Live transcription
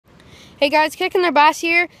Hey guys, Kicking Their Bass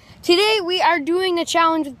here. Today we are doing the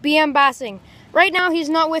challenge with bmbassing. Right now he's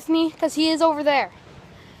not with me because he is over there.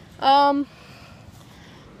 We're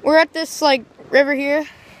at this river here.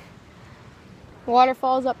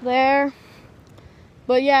 Waterfall's up there.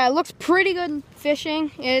 But yeah, it looks pretty good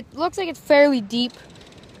fishing. It looks like it's fairly deep.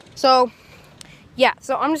 So yeah,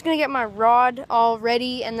 I'm just gonna get my rod all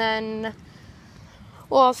ready and then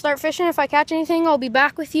I'll start fishing. If I catch anything, I'll be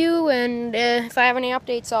back with you, and if I have any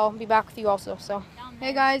updates, I'll be back with you also. So,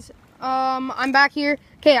 hey guys, I'm back here.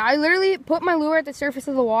 Okay, I literally put my lure at the surface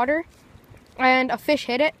of the water, and a fish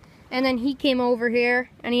hit it, and then he came over here,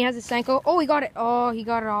 and he has a Senko. Oh, he got it. Oh, he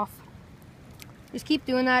got it off. Just keep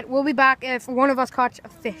doing that. We'll be back if one of us catch a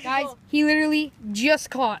fish. Guys, he literally just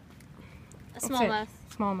caught a smallmouth.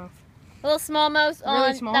 Smallmouth. A little smallmouth on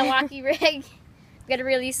really small. that wacky rig. Got a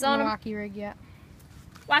release on him. Wacky rig, yeah.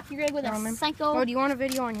 Wacky rig with a Senko. Oh, do you want a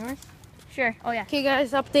video on yours? Sure. Oh, yeah. Okay,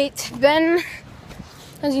 guys, update. Ben,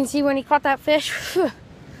 as you can see, when he caught that fish,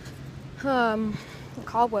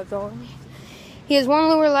 cobwebs all over me. He has one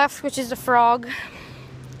lure left, which is a frog.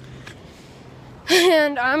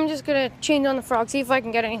 And I'm just going to change on the frog, see if I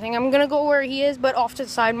can get anything. I'm going to go where he is, but off to the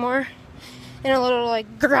side more. In a little,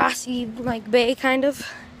 grassy, bay, kind of.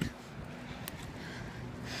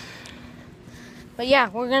 But yeah,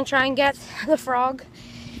 we're going to try and get the frog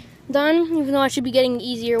done, even though I should be getting the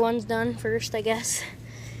easier ones done first, I guess.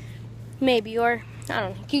 Maybe, or I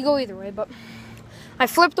don't know. It could go either way, but I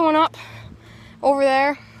flipped one up over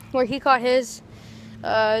there where he caught his.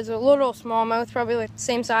 It's a little smallmouth, probably the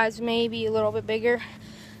same size, maybe a little bit bigger,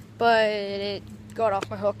 but it got off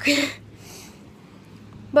my hook.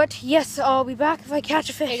 But yes, I'll be back if I catch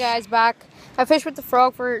a fish. Hey guys, back. I fished with the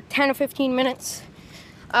frog for 10 to 15 minutes.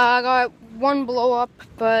 I got one blow up,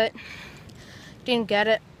 but didn't get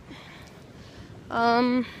it. So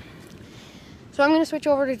I'm going to switch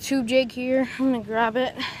over to tube jig here. I'm going to grab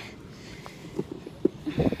it.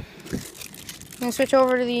 I'm going to switch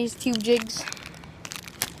over to these tube jigs.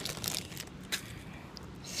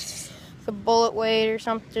 The bullet weight or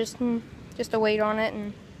something, just a weight on it,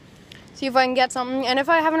 and see if I can get something. And if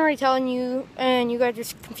I haven't already telling you and you guys are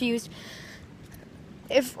confused,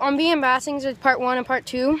 if on bmbassing, it's part 1 and part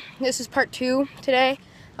 2. This is part 2 today,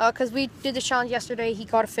 because we did the challenge yesterday. He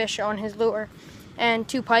caught a fish on his lure and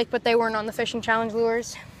 2 pike, but they weren't on the fishing challenge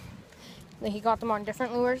lures. He got them on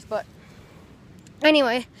different lures, but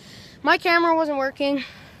anyway, my camera wasn't working,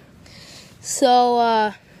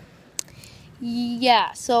 so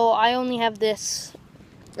yeah, so I only have this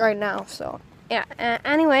right now. So yeah,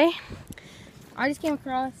 anyway, I just came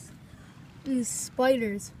across these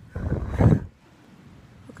spiders. Look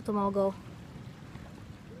at them all go.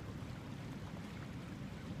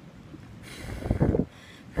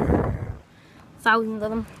 Thousands of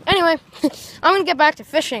them. Anyway, I'm gonna get back to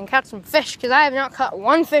fishing, catch some fish, because I have not caught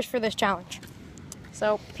one fish for this challenge.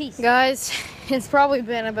 So, peace. Guys, it's probably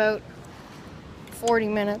been about 40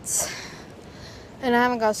 minutes, and I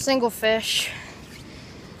haven't got a single fish.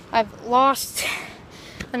 I've lost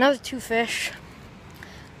another 2 fish.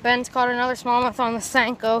 Ben's caught another smallmouth on the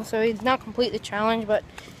Senko, so he's not complete the challenge, but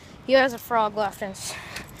he has a frog left, and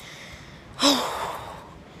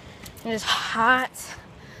it's hot.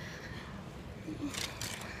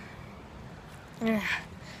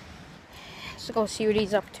 Let's go see what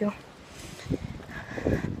he's up to.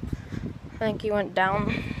 I think he went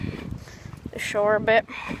down the shore a bit.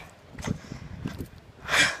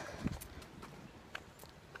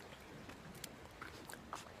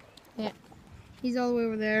 Yeah, he's all the way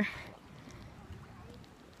over there.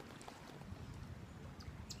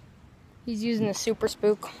 He's using the super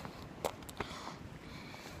spook.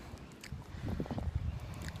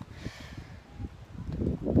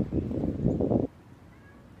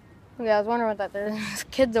 Yeah, I was wondering what that is. There's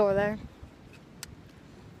kids over there.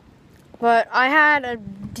 But I had a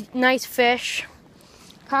nice fish.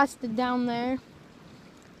 Cast it down there.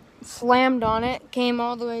 Slammed on it. Came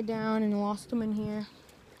all the way down and lost him in here.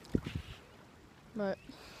 But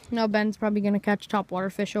now Ben's probably going to catch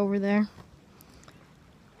topwater fish over there.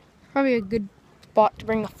 Probably a good spot to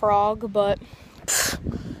bring the frog, but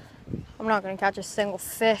I'm not going to catch a single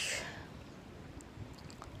fish.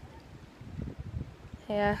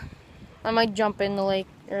 Yeah. I might jump in the lake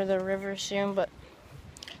or the river soon, but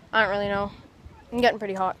I don't really know. I'm getting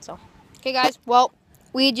pretty hot, so. Okay, guys. Well,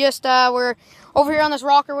 we just we're over here on this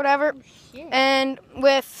rock or whatever, and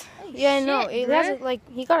with he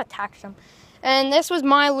got attacked some. And this was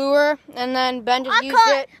my lure, and then Ben just used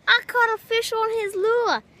it. I caught a fish on his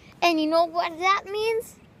lure, and you know what that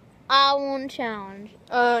means? I won challenge.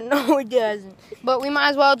 No, it doesn't. But we might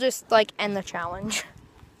as well just end the challenge.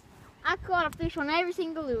 I caught a fish on every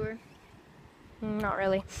single lure. Not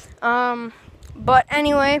really. But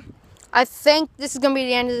anyway, I think this is going to be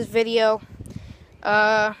the end of this video.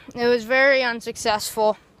 It was very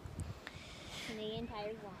unsuccessful. Canadian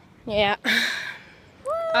Tire won. Yeah.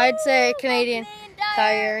 Woo! I'd say Canadian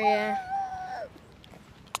Tire, yeah.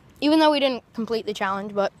 Even though we didn't complete the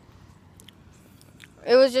challenge, but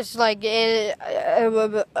it was just like, can't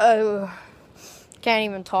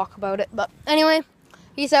even talk about it. But anyway,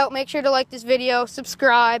 peace out. Make sure to like this video,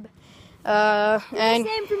 subscribe. And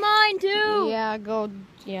same for mine too.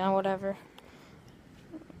 Yeah, whatever.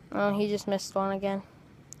 Oh, he just missed one again.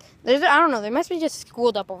 I don't know, they must be just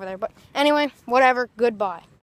schooled up over there. But anyway, whatever. Goodbye.